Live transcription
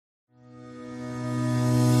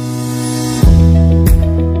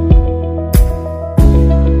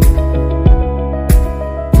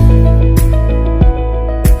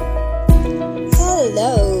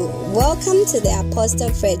to the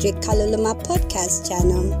Apostle Frederick Kaluluma podcast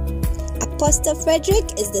channel. Apostle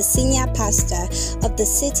Frederick is the senior pastor of the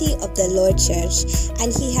City of the Lord Church,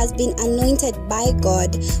 and he has been anointed by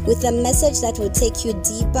God with a message that will take you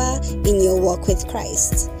deeper in your walk with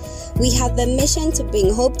Christ. We have the mission to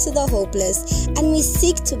bring hope to the hopeless, and we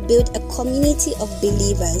seek to build a community of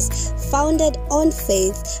believers founded on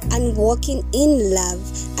faith and walking in love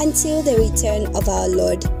until the return of our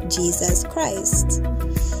Lord Jesus Christ.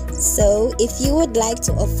 So, if you would like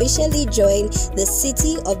to officially join the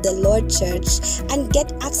City of the Lord Church and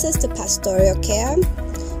get access to pastoral care,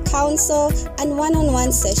 counsel, and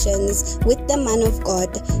one-on-one sessions with the man of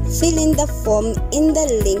God, fill in the form in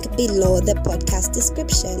the link below the podcast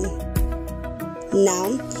description.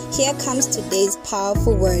 Now, here comes today's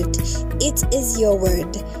powerful word. It is your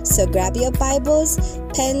word. So grab your Bibles,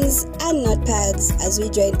 pens, and notepads as we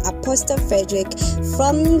join Apostle Frederick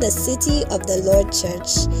from the City of the Lord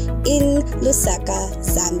Church in Lusaka,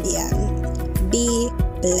 Zambia. Be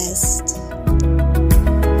blessed.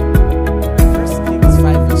 1 Kings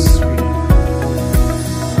 5 verse 3.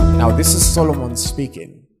 Now this is Solomon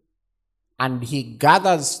speaking, and he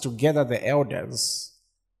gathers together the elders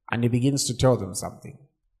and he begins to tell them something.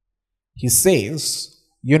 He says,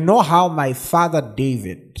 you know how my father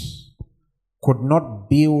David could not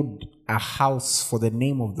build a house for the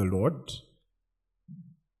name of the Lord,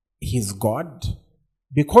 his God,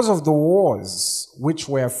 because of the wars which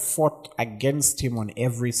were fought against him on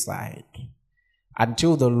every side,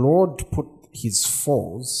 until the Lord put his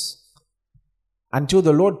foes under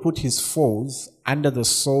the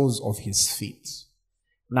soles of his feet.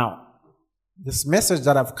 Now, this message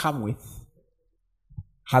that I've come with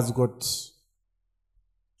has got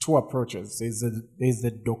two approaches. There's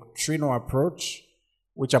the doctrinal approach,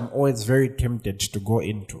 which I'm always very tempted to go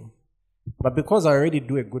into. But because I already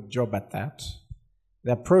do a good job at that,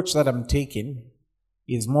 the approach that I'm taking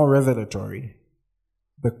is more revelatory,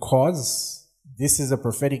 because this is a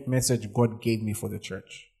prophetic message God gave me for the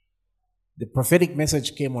church. The prophetic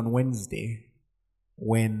message came on Wednesday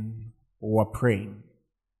when we were praying.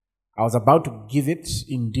 I was about to give it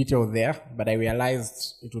in detail there, but I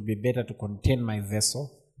realized it would be better to contain my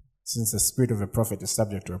vessel, since the spirit of a prophet is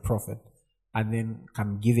subject to a prophet, and then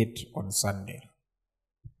can give it on Sunday.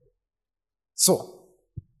 So,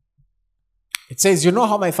 it says, you know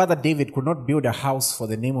how my father David could not build a house for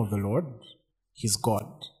the name of the Lord, his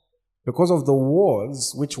God, because of the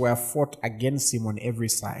wars which were fought against him on every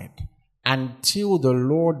side, until the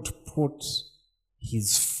Lord put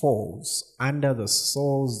his foes under the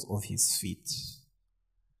soles of his feet.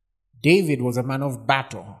 David was a man of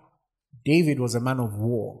battle. David was a man of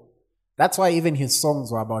war. That's why even his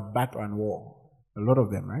songs were about battle and war. A lot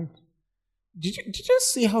of them, right? Did you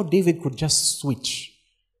see how David could just switch?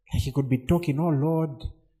 Like he could be talking, oh Lord,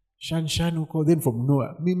 Shan Uko, then from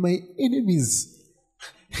Noah, my enemies.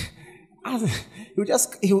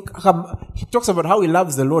 He talks about how he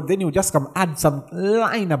loves the Lord, then he would just come add some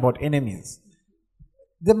line about enemies.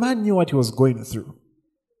 The man knew what he was going through.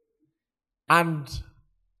 And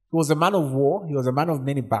he was a man of war. He was a man of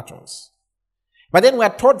many battles. But then we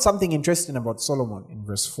are told something interesting about Solomon in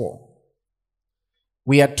verse 4.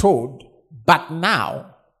 We are told, but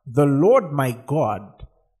now the Lord my God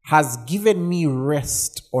has given me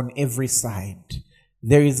rest on every side.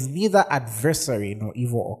 There is neither adversary nor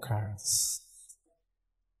evil occurs.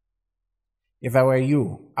 If I were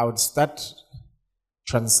you, I would start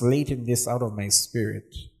translating this out of my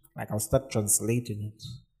spirit. Like I'll start translating it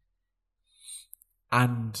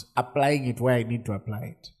and applying it where I need to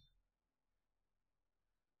apply it.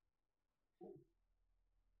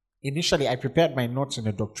 Initially, I prepared my notes in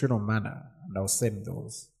a doctrinal manner, and I'll send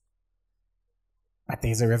those. But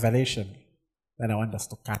there's a revelation that I want us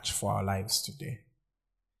to catch for our lives today.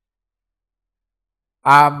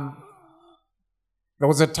 There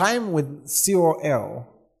was a time when COL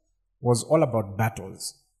was all about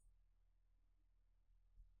battles.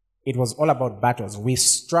 It was all about battles. We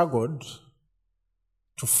struggled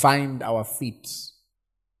to find our feet.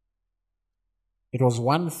 It was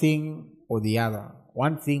one thing or the other.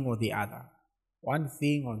 One thing or the other. One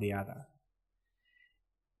thing or the other.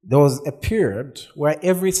 There was a period where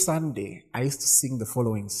every Sunday I used to sing the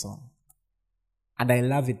following song. And I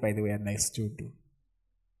love it, by the way, and I still do.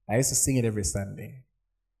 I used to sing it every Sunday.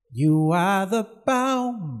 You are the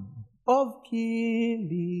balm of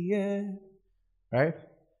Gilead. Right?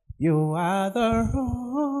 You are the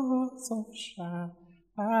rose of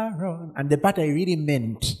Sharon. And the part I really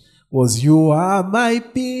meant was, you are my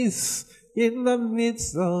peace in the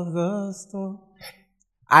midst of the storm.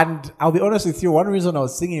 And I'll be honest with you, one reason I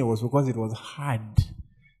was singing it was because it was hard.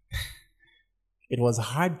 it was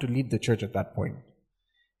hard to lead the church at that point.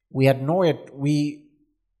 We had nowhere, we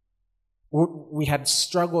had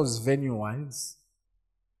struggles venue-wise.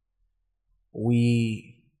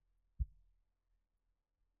 We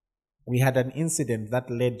had an incident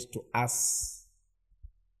that led to us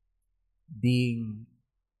being,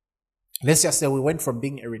 let's just say we went from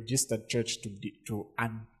being a registered church to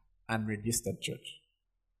an unregistered church.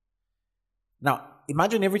 Now,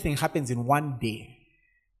 imagine everything happens in one day.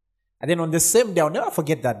 And then on the same day, I'll never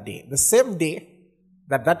forget that day. The same day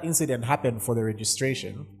that incident happened for the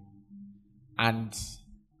registration, and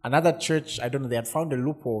another church, I don't know, they had found a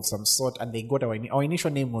loophole of some sort, and they got our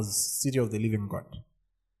initial name was City of the Living God.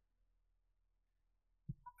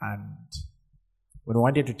 And when we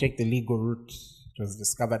wanted to take the legal route, it was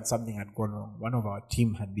discovered something had gone wrong. One of our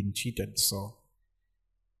team had been cheated. So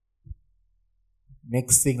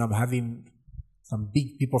next thing, I'm having some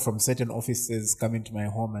big people from certain offices coming to my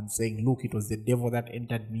home and saying, look, it was the devil that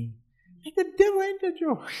entered me. Like, the devil entered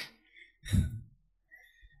you.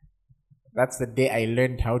 That's the day I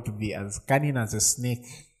learned how to be as cunning as a snake.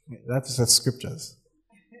 That's the scriptures.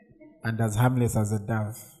 And as harmless as a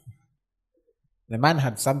dove. The man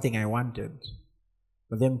had something I wanted.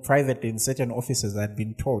 But then privately in certain offices I had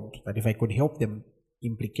been told that if I could help them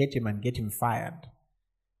implicate him and get him fired,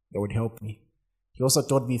 they would help me. He also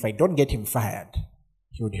told me if I don't get him fired,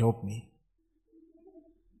 he would help me.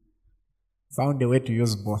 Found a way to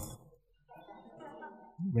use both.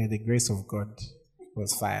 By the grace of God, he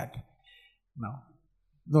was fired.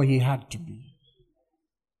 No, he had to be.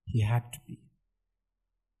 He had to be.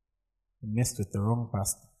 He messed with the wrong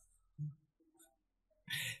pastor.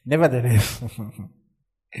 Nevertheless,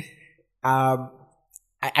 I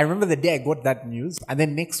remember the day I got that news, and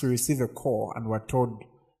then next we received a call and we're told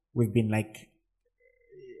we've been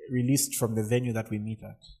released from the venue that we meet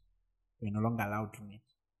at. We're no longer allowed to meet.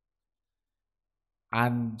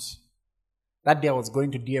 And that day I was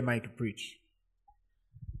going to DMI to preach.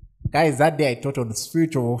 Guys, that day I taught on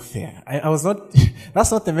spiritual warfare. I was not,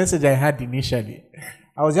 that's not the message I had initially.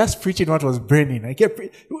 I was just preaching what was burning. I kept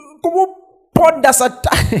preaching,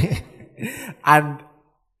 and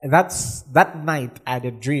that night I had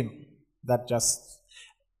a dream that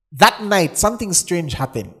night something strange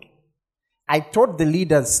happened. I told the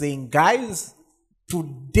leaders saying, guys,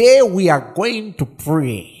 today we are going to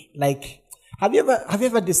pray. Have you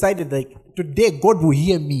ever decided today God will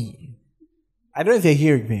hear me? I don't know if you're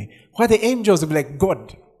hearing me. Where the angels will be like,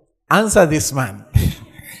 God, answer this man.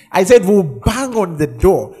 I said, we'll bang on the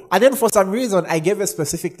door. And then for some reason, I gave a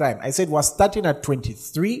specific time. I said, we're starting at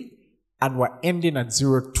 23 and we're ending at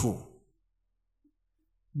 02.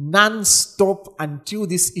 Non-stop until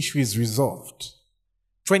this issue is resolved.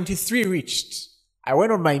 23 reached. I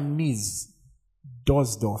went on my knees,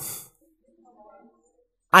 dozed off.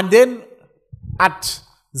 And then at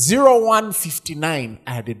 01:59,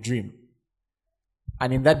 I had a dream.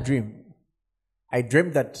 And in that dream, I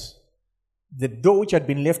dreamed that the door which had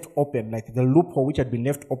been left open, like the loophole which had been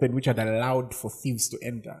left open, which had allowed for thieves to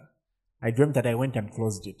enter, I dreamt that I went and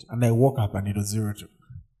closed it. And I woke up and it was 02.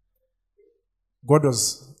 God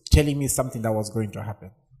was telling me something that was going to happen.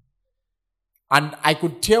 And I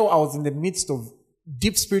could tell I was in the midst of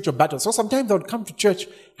deep spiritual battle. So sometimes I would come to church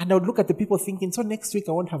and I would look at the people thinking, so next week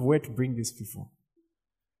I won't have where to bring these people.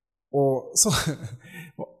 Or so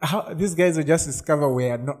these guys will just discover we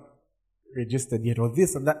are not registered yet, or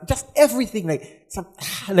this and that. Just everything like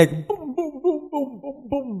boom, boom, boom, boom, boom,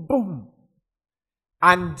 boom, boom.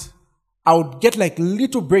 And I would get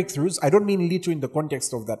little breakthroughs. I don't mean little in the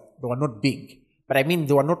context of that they were not big, but I mean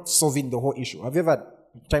they were not solving the whole issue. Have you ever had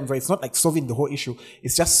times where it's not like solving the whole issue,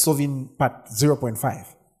 it's just solving part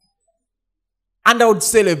 0.5? And I would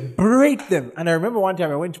celebrate them. And I remember one time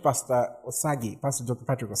I went to Pastor Dr.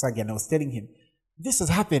 Patrick Osagi, and I was telling him, this has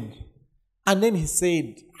happened. And then he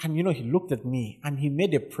said, and he looked at me and he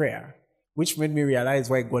made a prayer, which made me realize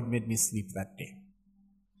why God made me sleep that day.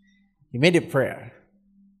 He made a prayer,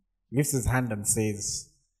 lifts his hand and says,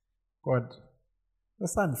 God, your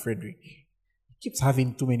son Frederick, he keeps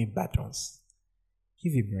having too many battles.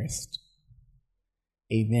 Give him rest.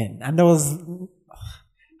 Amen. And I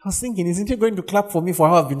was thinking, isn't he going to clap for me for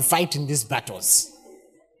how I've been fighting these battles?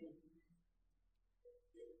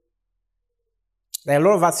 There are a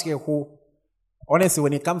lot of us here who, honestly,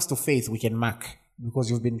 when it comes to faith, we can mark because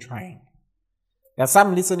you've been trying. There are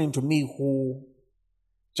some listening to me who,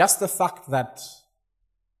 just the fact that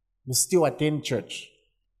you still attend church,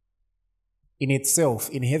 in itself,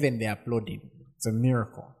 in heaven, they're applauding. It's a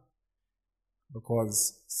miracle.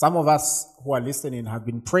 Because some of us who are listening have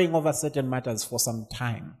been praying over certain matters for some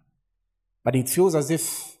time. But it feels as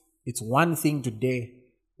if it's one thing today,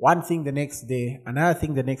 One thing the next day, another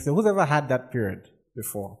thing the next day. Who's ever had that period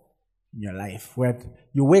before in your life where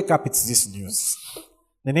you wake up, it's this news.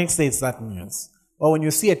 The next day, it's that news. Or when you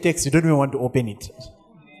see a text, you don't even want to open it.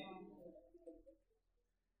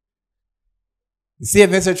 You see a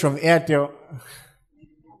message from Airtel,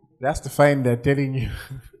 that's to find they're telling you,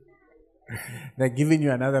 they're giving you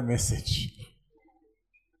another message.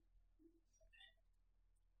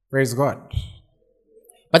 Praise God.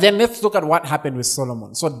 But then let's look at what happened with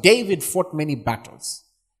Solomon. So David fought many battles.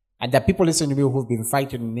 And there are people listening to me who've been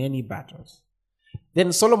fighting many battles.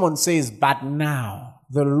 Then Solomon says, but now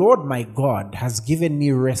the Lord my God has given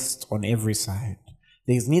me rest on every side.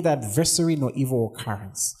 There is neither adversary nor evil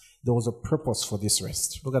occurrence. There was a purpose for this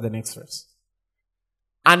rest. Look at the next verse.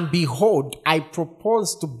 And behold, I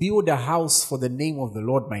propose to build a house for the name of the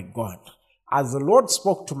Lord my God. As the Lord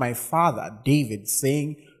spoke to my father David,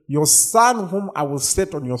 saying, your son whom I will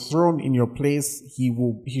set on your throne in your place,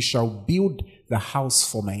 he shall build the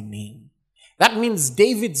house for my name. That means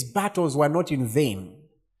David's battles were not in vain.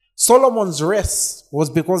 Solomon's rest was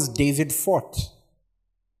because David fought.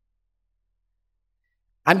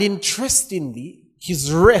 And interestingly,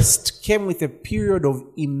 his rest came with a period of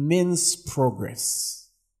immense progress.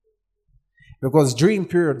 Because during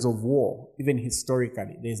periods of war, even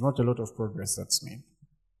historically, there is not a lot of progress that's made.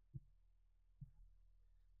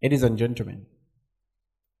 Ladies and gentlemen,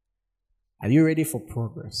 are you ready for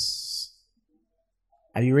progress?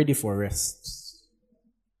 Are you ready for rest?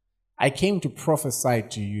 I came to prophesy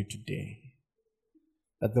to you today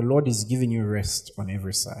that the Lord is giving you rest on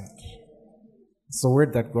every side. It's the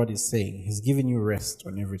word that God is saying. He's giving you rest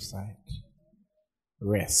on every side.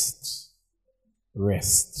 Rest.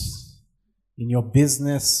 Rest. In your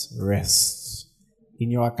business, rest. In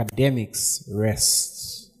your academics, rest.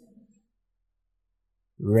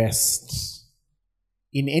 Rest.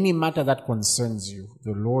 In any matter that concerns you,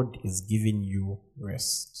 the Lord is giving you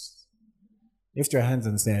rest. Lift your hands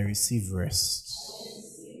and say, I receive rest.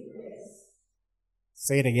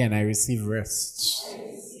 Say it again, I receive rest.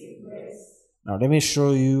 Now let me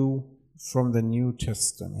show you from the New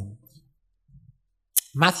Testament.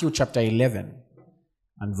 Matthew chapter 11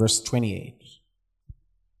 and verse 28.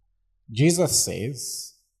 Jesus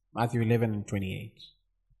says, Matthew 11 and 28,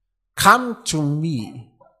 come to me.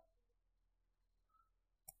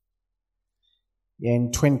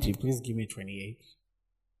 In 20, please give me 28.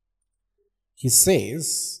 He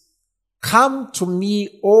says, come to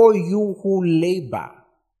me, all you who labor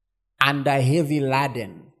and are heavy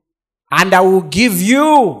laden, and I will give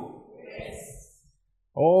you.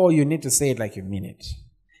 Oh, you need to say it like you mean it.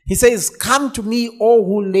 He says, come to me, all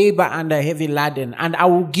who labor and are heavy laden, and I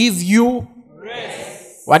will give you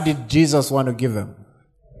rest. What did Jesus want to give them?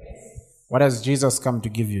 Rest. What has Jesus come to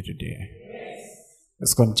give you today? Rest.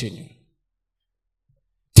 Let's continue.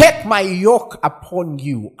 Take my yoke upon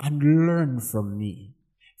you and learn from me,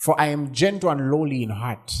 for I am gentle and lowly in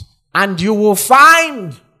heart, and you will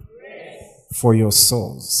find rest for your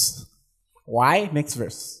souls. Why? Next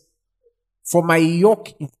verse. For my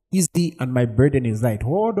yoke is easy and my burden is light.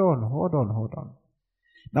 Hold on.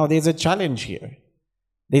 Now there's a challenge here.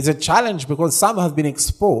 There's a challenge because some have been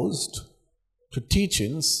exposed to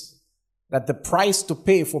teachings that the price to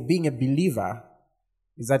pay for being a believer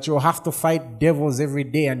is that you have to fight devils every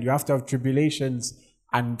day and you have to have tribulations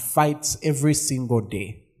and fights every single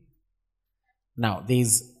day. Now,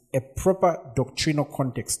 there's a proper doctrinal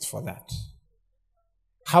context for that.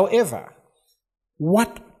 However,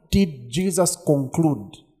 what did Jesus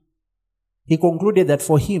conclude? He concluded that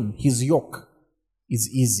for him, his yoke is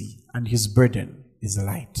easy and his burden is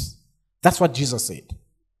light. That's what Jesus said.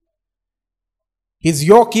 His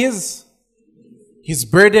yoke is, his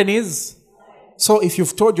burden is. So if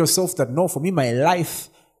you've told yourself that, no, for me, my life,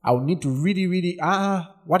 I'll need to really,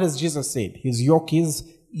 what has Jesus said? His yoke is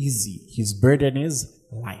easy. His burden is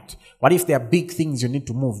light. What if there are big things you need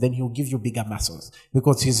to move? Then he'll give you bigger muscles.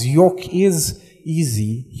 Because his yoke is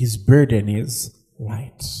easy. His burden is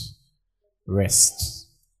light. Rest.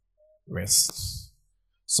 Rest.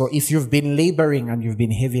 So if you've been laboring and you've been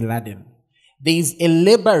heavy laden, there is a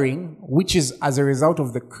laboring which is as a result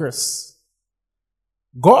of the curse.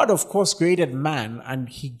 God, of course, created man and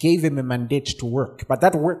he gave him a mandate to work. But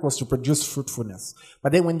that work was to produce fruitfulness.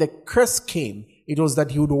 But then when the curse came, it was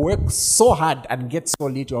that he would work so hard and get so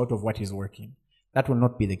little out of what he's working. That will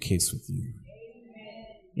not be the case with you.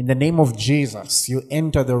 In the name of Jesus, you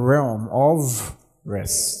enter the realm of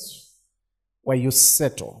rest, where you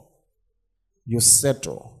settle, you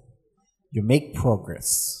make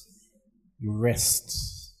progress, you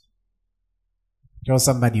rest. Tell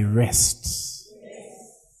somebody, rest.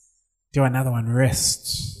 Tell another one,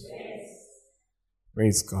 rest.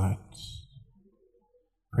 Praise God.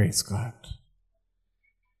 Praise God.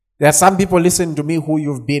 There are some people listening to me who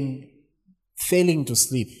you've been failing to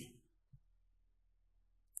sleep.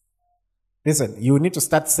 Listen, you need to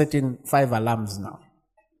start setting 5 alarms now.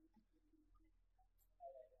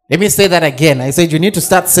 Let me say that again. I said you need to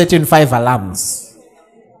start setting 5 alarms.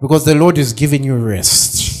 Because the Lord is giving you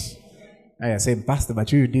rest. I said, Pastor,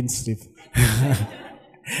 but you didn't sleep.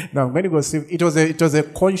 No, I'm going to go sleep. It was a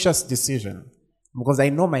conscious decision. Because I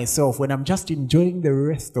know myself, when I'm just enjoying the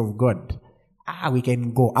rest of God, we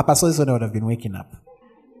can go. Up so I would have been waking up.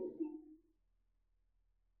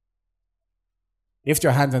 Lift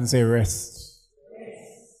your hands and say rest.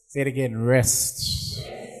 Say it again, rest.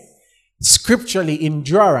 Scripturally,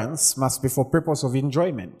 endurance must be for purpose of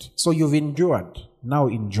enjoyment. So you've endured. Now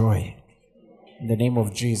enjoy. In the name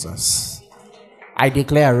of Jesus. I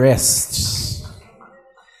declare rest.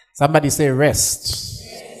 Somebody say rest.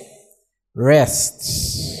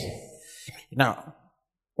 Rest. Now,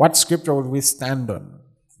 what scripture will we stand on?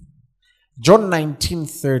 John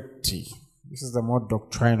 19:30. This is the more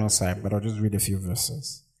doctrinal side, but I'll just read a few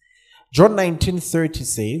verses. John 19:30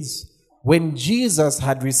 says, when Jesus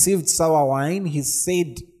had received sour wine, he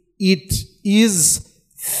said, it is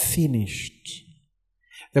finished.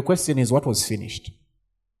 The question is, what was finished?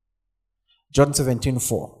 John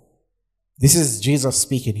 17:4. This is Jesus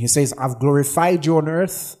speaking. He says, I've glorified you on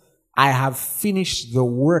earth. I have finished the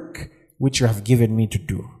work which you have given me to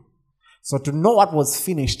do. So to know what was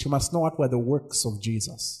finished, you must know what were the works of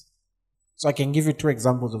Jesus. So I can give you 2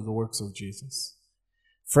 examples of the works of Jesus.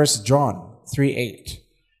 1 John 3:8.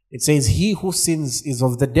 It says, he who sins is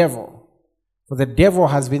of the devil, for the devil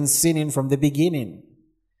has been sinning from the beginning.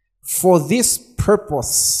 For this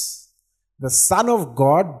purpose, the Son of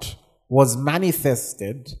God was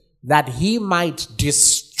manifested that he might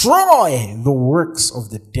destroy the works of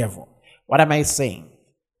the devil. What am I saying?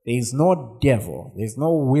 There is no devil, there is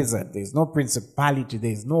no wizard, there is no principality,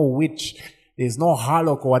 there is no witch, there is no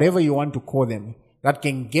harlock, or whatever you want to call them, that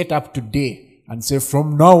can get up today and say,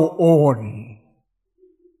 from now on,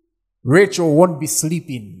 Rachel won't be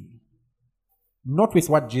sleeping. Not with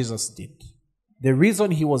what Jesus did. The reason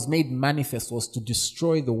he was made manifest was to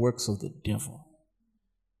destroy the works of the devil.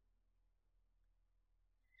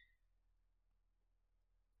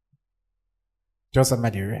 Tell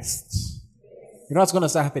somebody rest. You know what's going to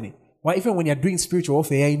start happening? Well, even when you're doing spiritual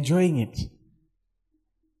warfare, you're enjoying it.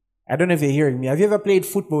 I don't know if you're hearing me. Have you ever played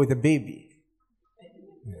football with a baby?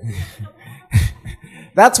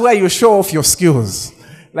 That's where you show off your skills.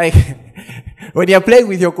 Like, when you're playing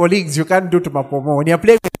with your colleagues, you can't do to Mapomo. When you're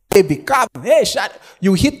playing with a baby, come, hey, shut.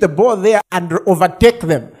 You hit the ball there and overtake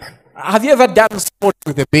them. Have you ever done sport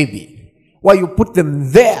with a baby? Where you put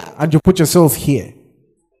them there and you put yourself here.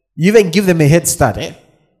 You even give them a head start, eh?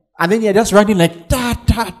 And then you're just running like, ta,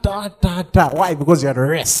 ta, ta, ta, ta. Why? Because you're at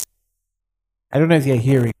rest. I don't know if you're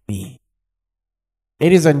hearing me.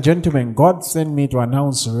 Ladies and gentlemen, God sent me to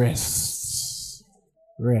announce rest.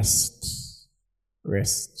 Rest.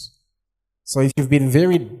 Rest. So if you've been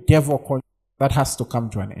very devil conscious, that has to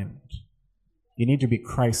come to an end. You need to be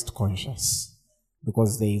Christ conscious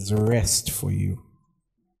because there is rest for you.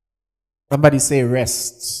 Somebody say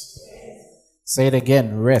rest. Say it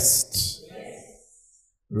again, rest.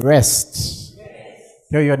 Rest.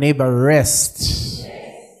 Tell your neighbor rest.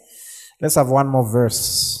 Let's have one more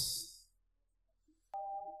verse.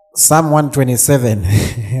 Psalm 127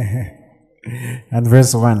 and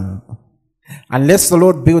verse 1. Unless the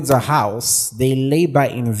Lord builds a house, they labor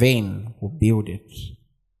in vain who build it.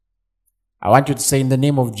 I want you to say, in the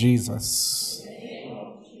name of Jesus,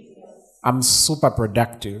 I'm super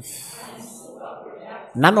productive.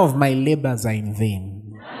 None of my labors are in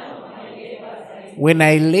vain. When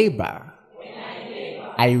I labor,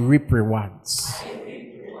 I reap rewards.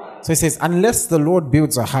 So it says, unless the Lord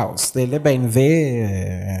builds a house, they labor in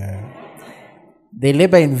vain. They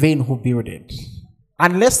labor in vain who build it.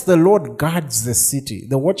 Unless the Lord guards the city,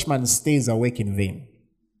 the watchman stays awake in vain.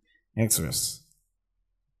 Next verse.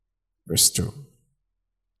 Verse 2.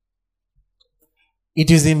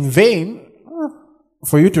 It is in vain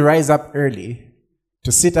for you to rise up early,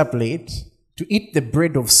 to sit up late, to eat the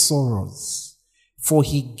bread of sorrows, for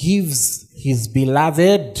he gives his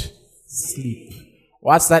beloved sleep.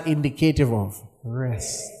 What's that indicative of?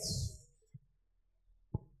 Rest.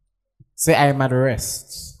 Say, I am at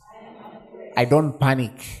rest. I don't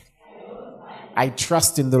panic. I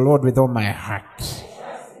trust in the Lord with all my heart.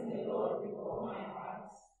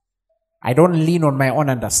 I don't lean on my own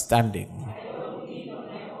understanding.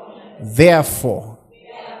 Therefore,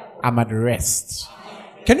 I'm at rest.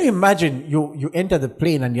 Can you imagine you enter the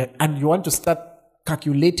plane and you want to start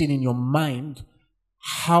calculating in your mind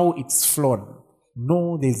how it's flown.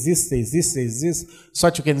 No, there's this, so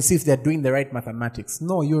that you can see if they're doing the right mathematics.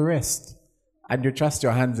 No, you rest. And you trust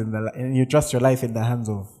your hands and you trust your life in the hands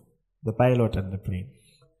of the pilot and the plane.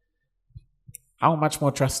 How much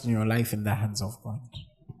more trust in your life in the hands of God?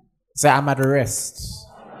 Say, I'm at rest.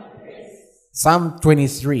 Psalm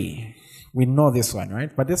 23. We know this one,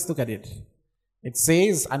 right? But let's look at it. It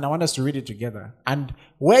says, and I want us to read it together. And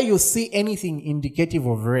where you see anything indicative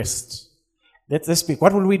of rest, let's speak.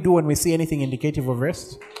 What will we do when we see anything indicative of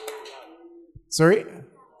rest? Sorry?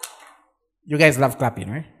 You guys love clapping,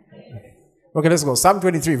 right? Okay, let's go. Psalm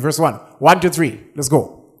 23, verse 1. 1 to 3. Let's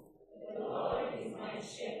go. The Lord is my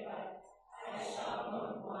shepherd, I shall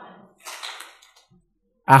not want.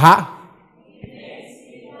 Aha. He makes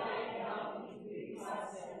me lie down in green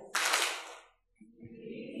pastures. He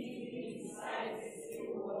leads me beside the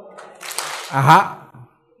still waters. Aha.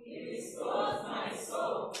 He restores my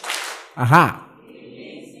soul. Aha. He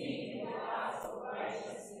leads me in the path of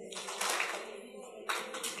righteousness.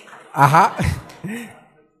 Aha.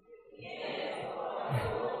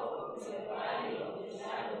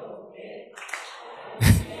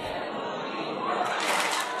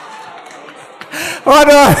 Oh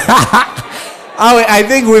no! Oh, I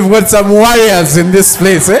think we've got some warriors in this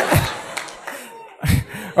place.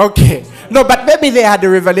 Okay. No, but maybe they had a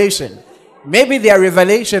revelation. Maybe their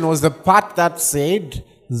revelation was the part that said,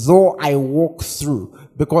 though I walk through.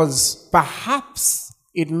 Because perhaps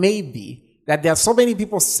it may be that there are so many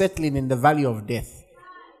people settling in the valley of death.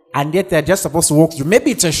 And yet they're just supposed to walk through.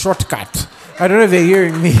 Maybe it's a shortcut. I don't know if they're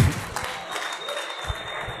hearing me.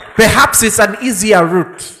 Perhaps it's an easier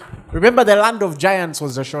route. Remember, the land of giants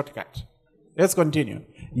was a shortcut. Let's continue.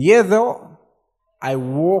 Yea, though I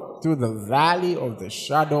walk through the valley of the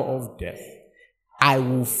shadow of death, I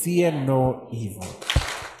will fear no evil,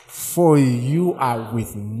 for you are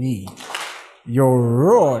with me. Your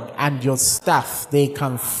rod and your staff, they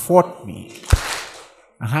comfort me.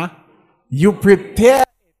 You prepare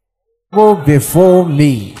before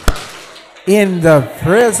me in the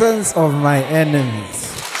presence of my enemies.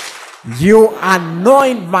 You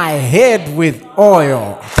anoint my head with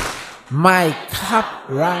oil. My cup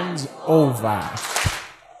runs over.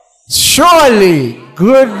 Surely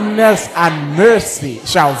goodness and mercy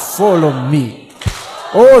shall follow me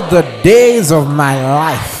all the days of my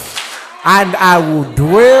life, and I will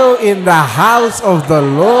dwell in the house of the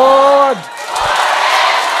Lord.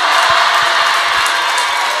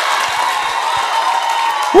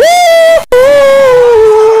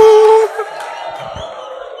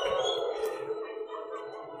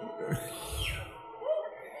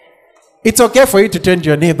 It's okay for you to turn to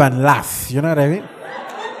your neighbor and laugh. You know what I mean?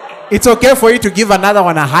 It's okay for you to give another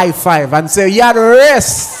one a high five and say, you're at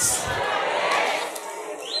rest.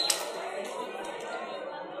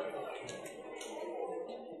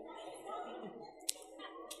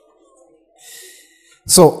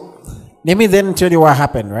 So, let me then tell you what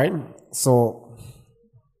happened, right? So,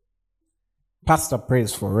 Pastor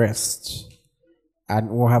prays for rest.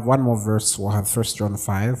 And we'll have one more verse. We'll have 1 John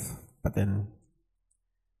 5. But then...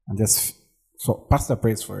 And just so Pastor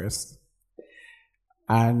prays for us.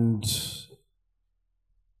 And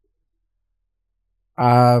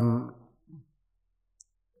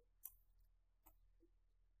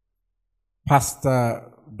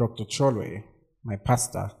Pastor Dr. Cholwe, my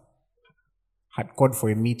pastor, had called for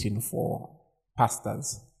a meeting for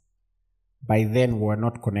pastors. By then we were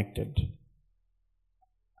not connected.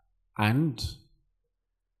 And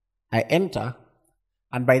I enter.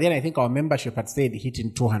 And by then, I think our membership had stayed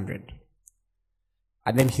hitting 200.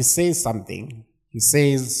 And then he says something. He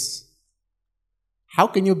says, how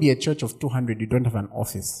can you be a church of 200? You don't have an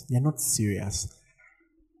office. You're not serious.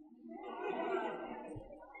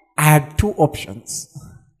 I had two options.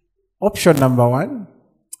 Option number one,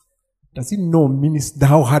 does he know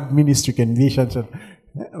how hard ministry can be?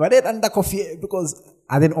 But then under coffee, because,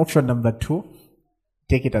 and then option number two,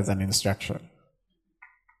 take it as an instruction.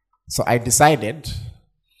 So I decided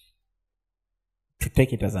to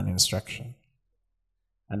take it as an instruction.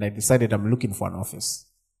 And I decided I'm looking for an office.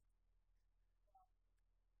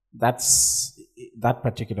 That's that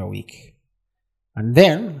particular week. And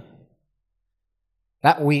then,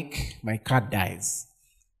 that week, my car dies.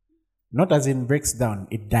 Not as in breaks down,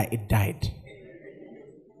 it died.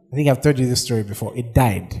 I think I've told you this story before. It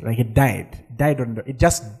died. Like it died. It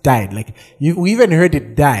just died. Like, we even heard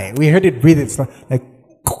it die. We heard it breathe. It's like,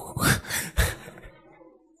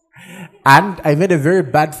 and I made a very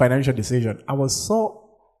bad financial decision. I was so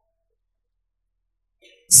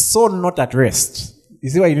not at rest. You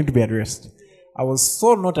see why you need to be at rest? I was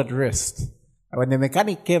so not at rest. When the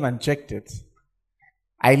mechanic came and checked it,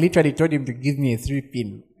 I literally told him to give me a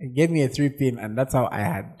 3-pin. He gave me a 3-pin, and that's how I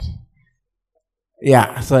had.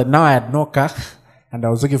 Yeah, so now I had no car, and I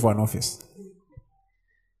was looking for an office.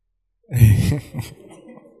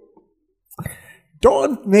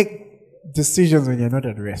 Don't make decisions when you're not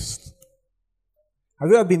at rest. Have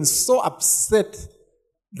you ever been so upset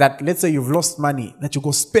that, let's say you've lost money, that you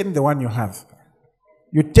go spend the one you have?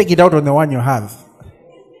 You take it out on the one you have.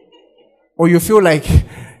 Or you feel like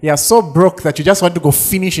you're so broke that you just want to go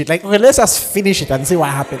finish it. Like, okay, let's just finish it and see what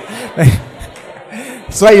happened.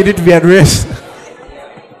 That's why you need to be at rest.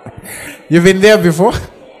 You've been there before?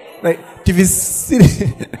 Like, to be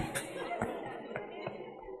sitting.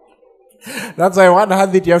 That's why one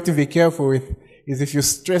habit you have to be careful with is if you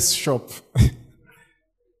stress shop.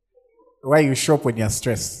 Why you shop when you're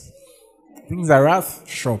stressed? Things are rough,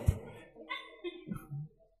 shop.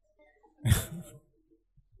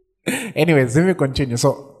 Anyways, let me continue.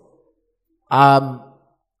 So, I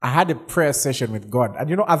had a prayer session with God.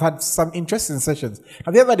 And I've had some interesting sessions.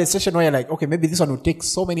 Have you ever had a session where you're like, okay, maybe this one will take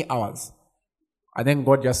so many hours? And then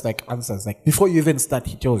God just answers. Before you even start,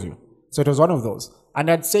 He tells you. So it was one of those.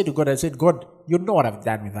 And I'd say to God, God, you know what I've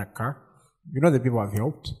done with that car. You know the people I've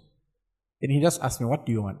helped. And He just asked me, what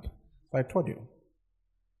do you want? So I told you.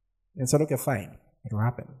 And said, okay, fine. It will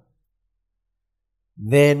happen.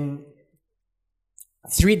 Then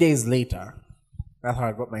 3 days later, that's how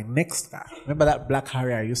I got my next car. Remember that black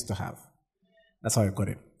Harrier I used to have? That's how I got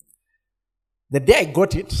it. The day I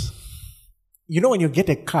got it, when you get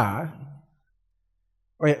a car,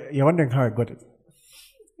 you're wondering how I got it.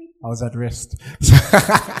 I was at rest.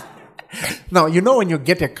 Now, when you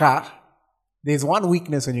get a car, there's one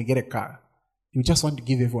weakness when you get a car. You just want to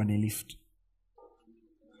give everyone a lift.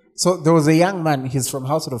 So there was a young man, he's from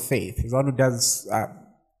Household of Faith. He's one who does,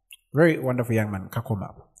 very wonderful young man,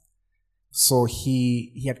 Kakoma. So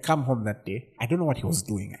he had come home that day. I don't know what he was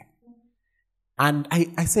doing. And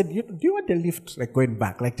I said, do you want a lift, going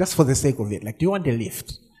back? Just for the sake of it. Do you want a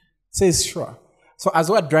lift? He says, sure. So as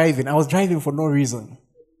we were driving, I was driving for no reason.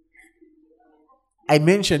 I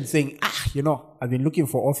mentioned saying, I've been looking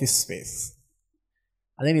for office space.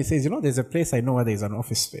 And then he says, there's a place I know where there's an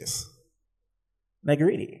office space.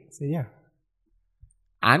 Really? I said, yeah.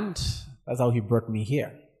 And that's how he brought me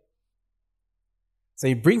here. So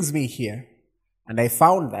he brings me here, and I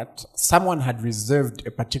found that someone had reserved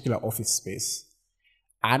a particular office space.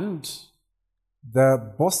 And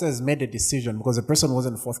the bosses made a decision, because the person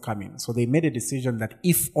wasn't forthcoming. So they made a decision that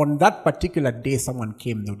if on that particular day someone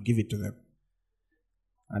came, they would give it to them.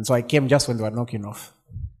 And so I came just when they were knocking off.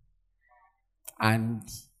 And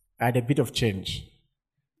I had a bit of change.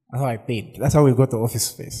 That's how I paid. That's how we got the office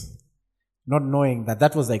space. Not knowing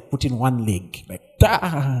that was putting one leg.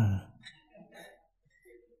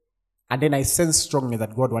 And then I sensed strongly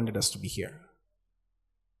that God wanted us to be here.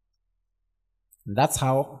 And that's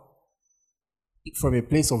how, from a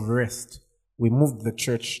place of rest, we moved the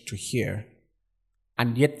church to here.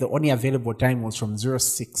 And yet the only available time was from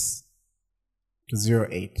 06 to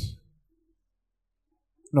 08.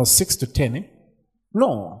 No, 6 to 10, eh?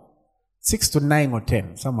 No, 6 to 9 or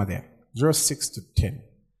 10, somewhere there. 06 to 10.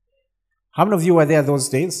 How many of you were there those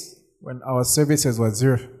days when our services were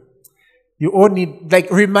 0? You all need,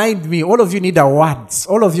 remind me, all of you need awards.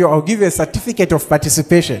 All of you, I'll give you a certificate of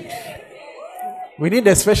participation. We need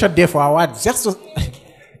a special day for awards. Just to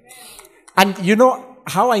and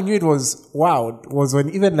how I knew it was wow was when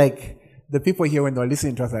even the people here, when they were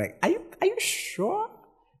listening to us, were are you sure?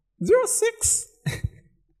 06?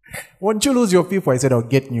 Won't you lose your people? I said, I'll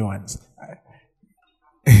get new ones.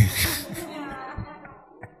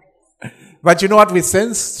 But you know what we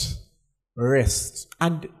sensed? Rest.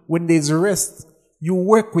 And when there's rest, you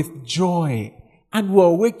work with joy. And we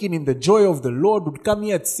were working in the joy of the Lord. Would come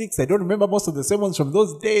here at 6. I don't remember most of the sermons from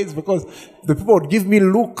those days because the people would give me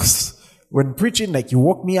looks when preaching, you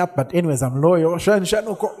woke me up, but anyways, I'm loyal.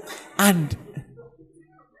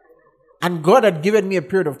 And God had given me a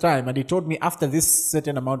period of time, and He told me after this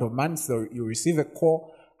certain amount of months, you receive a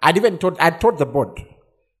call. I told the board,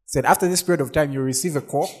 said after this period of time, you receive a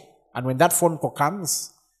call, and when that phone call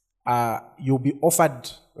comes, you'll be offered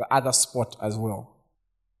the other spot as well.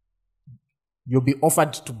 You'll be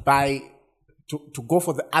offered to buy, to go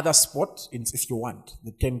for the other spot if you want,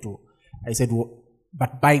 the 10 to. I said, well,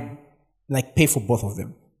 but buy, pay for both of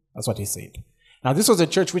them. That's what he said. Now, this was a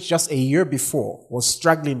church which just a year before was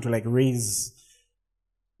struggling to raise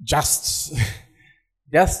just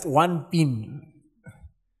one pin.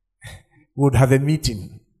 Would have a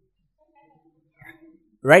meeting.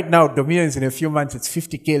 Right now, Dominion is in a few months, it's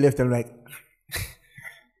 50K left. I'm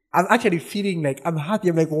I'm actually feeling I'm happy.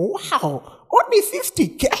 I'm wow, only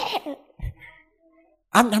 50K.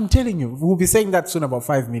 I'm telling you, we'll be saying that soon about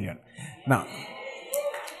 5 million. Now,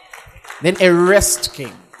 then a rest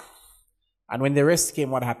came. And when the rest came,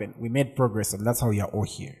 what happened? We made progress, and that's how we are all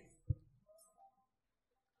here.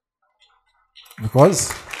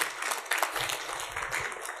 Because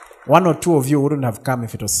one or two of you wouldn't have come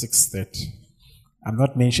if it was 6:30. I'm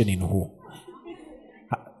not mentioning who.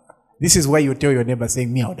 This is why you tell your neighbor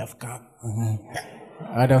saying, me, I would have come.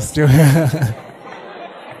 I'd have still...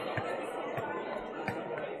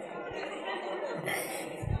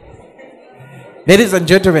 Ladies and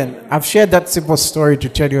gentlemen, I've shared that simple story to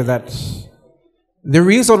tell you that the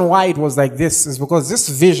reason why it was like this is because this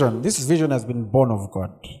vision has been born of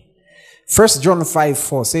God. 1 John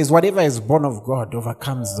 5:4 says, whatever is born of God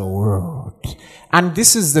overcomes the world. And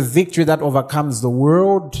this is the victory that overcomes the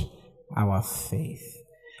world, our faith.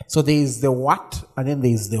 So there is the what, and then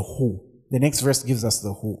there is the who. The next verse gives us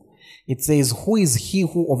the who. It says, who is he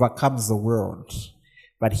who overcomes the world?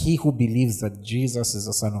 But he who believes that Jesus is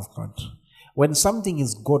the Son of God. When something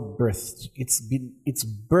is God-birthed, it's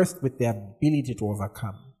birthed with the ability to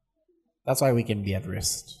overcome. That's why we can be at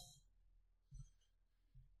rest.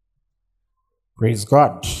 Praise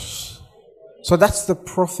God. So that's the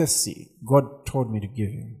prophecy God told me to give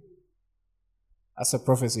you. That's the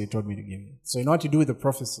prophecy He told me to give you. So you know what you do with the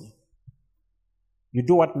prophecy? You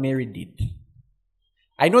do what Mary did.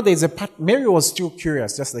 I know there's a part, Mary was still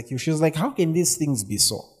curious, just like you. She was like, how can these things be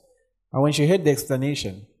so? And when she heard the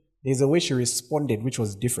explanation, there's a way she responded which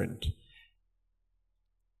was different.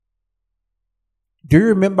 Do you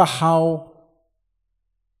remember how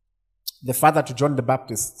the father to John the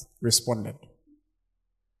Baptist responded?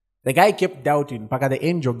 The guy kept doubting, but the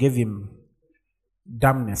angel gave him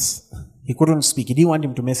dumbness. He couldn't speak. He didn't want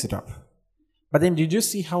him to mess it up. But then did you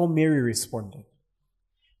see how Mary responded?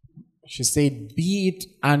 She said, be it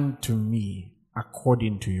unto me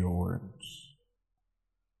according to your word.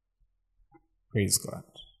 Praise God.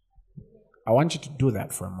 I want you to do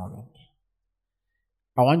that for a moment.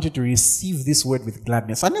 I want you to receive this word with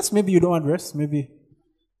gladness. Unless maybe you don't want rest, maybe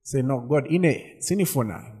say, no, God,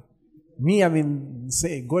 sinifuna. Me,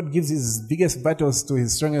 say God gives his biggest battles to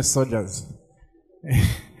his strongest soldiers.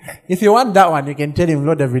 If you want that one, you can tell him,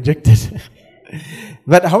 Lord, I've rejected.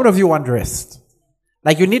 But how many of you want rest?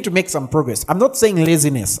 Like you need to make some progress. I'm not saying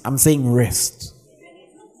laziness, I'm saying rest.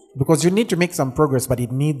 Because you need to make some progress, but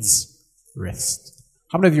it needs rest.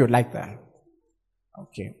 How many of you would like that?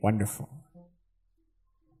 Okay, wonderful.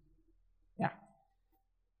 Yeah.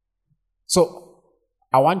 So,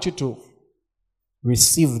 I want you to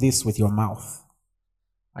receive this with your mouth.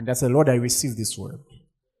 And just say, Lord, I receive this word.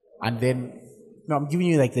 And then, no, I'm giving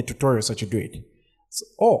you like the tutorial so you do it. So,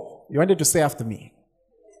 oh, you wanted to say after me?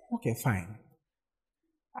 Okay, fine.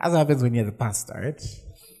 As happens when you're the pastor, right?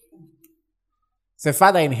 Say,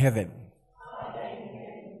 Father in heaven,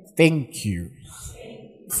 thank you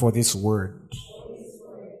for this word.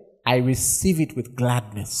 I receive it with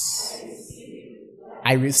gladness.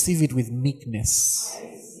 I receive it with meekness.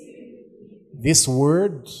 This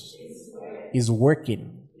word is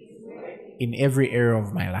working in every area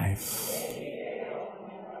of my life.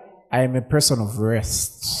 I am a person of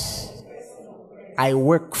rest. I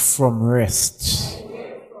work from rest.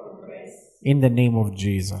 In the name of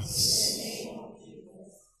Jesus.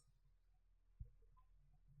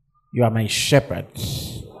 You are my shepherd.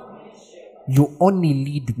 You only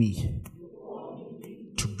lead me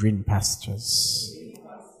to green pastures,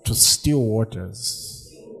 to still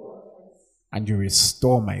waters, and you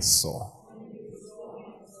restore my soul.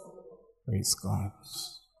 Praise God.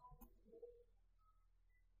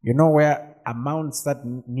 You know where amounts that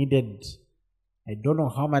needed, I don't know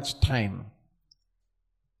how much time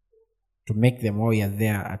to make them while you're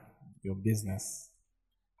there at your business,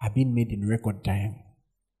 have been made in record time.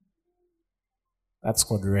 That's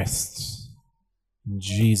called rest. In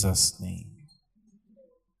Jesus' name.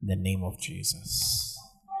 In the name of Jesus.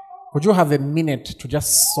 Could you have a minute to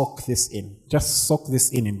just soak this in? Just soak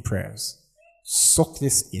this in prayers. Soak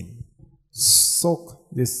this in. Soak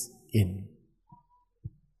this in.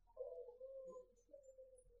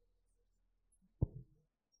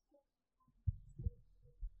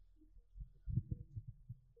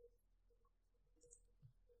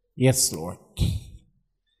 Yes, Lord.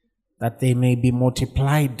 That there may be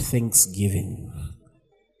multiplied thanksgiving.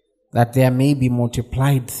 That there may be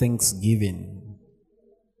multiplied thanksgiving.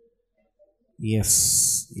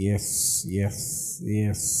 Yes, yes, yes,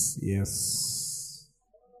 yes, yes.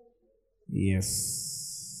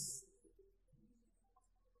 Yes.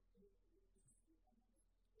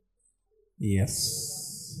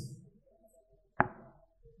 Yes.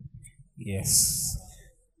 Yes.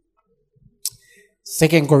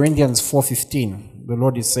 2 Corinthians 4:15. The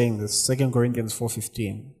Lord is saying this. 2 Corinthians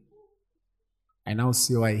 4:15. I now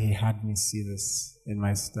see why he had me see this in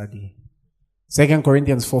my study. 2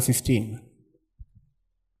 Corinthians 4:15.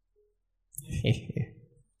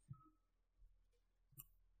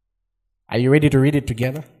 Are you ready to read it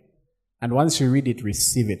together? And once you read it,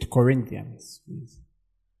 receive it. Corinthians, please.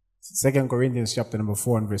 2 Corinthians chapter number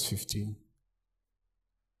 4 and verse 15.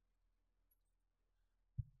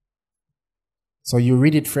 So you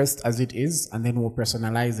read it first as it is, and then we'll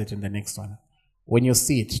personalize it in the next one. When you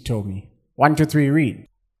see it, tell me. 1, 2, 3, read.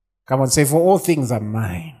 Come on, say, for all things are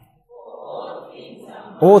mine.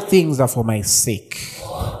 All things are for my sake.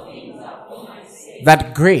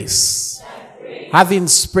 That grace, having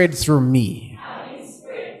spread through me,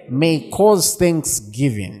 may cause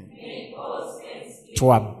thanksgiving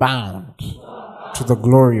to abound to the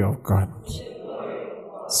glory of God.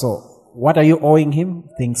 So, what are you owing him?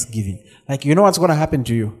 Thanksgiving. Like, you know what's going to happen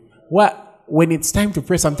to you? When it's time to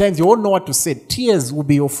pray, sometimes you won't know what to say. Tears will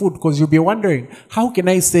be your food because you'll be wondering, how can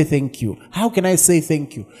I say thank you? How can I say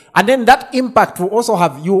thank you? And then that impact will also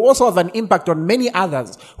have an impact on many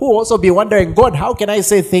others who will also be wondering, God, how can I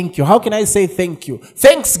say thank you? How can I say thank you?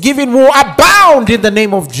 Thanksgiving will abound in the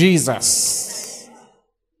name of Jesus.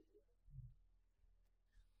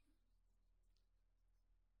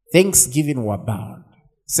 Thanksgiving will abound.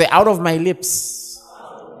 Say, out of my lips,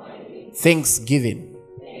 thanksgiving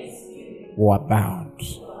will abound.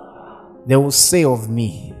 They will say of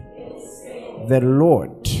me, the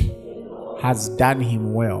Lord has done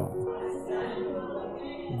him well.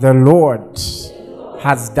 The Lord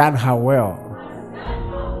has done her well.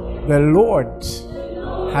 The Lord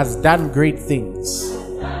has done great things.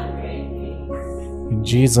 In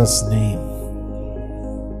Jesus' name.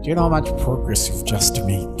 Do you know how much progress you've just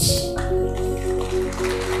made?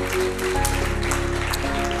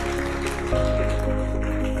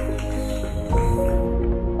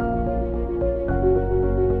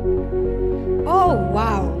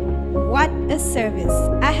 Service.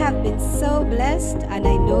 I have been so blessed, and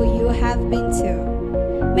I know you have been too.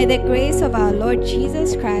 May the grace of our Lord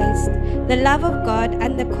Jesus Christ, the love of God,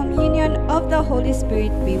 and the communion of the Holy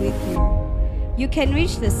Spirit be with you. You can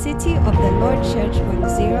reach the City of the Lord Church on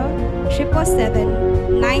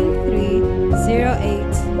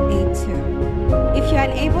 0-777-930882. If you are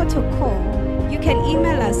unable to call, you can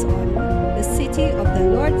email us on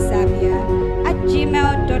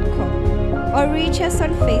thecityoftheLordZambia@gmail.com or reach us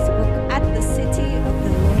on Facebook at The City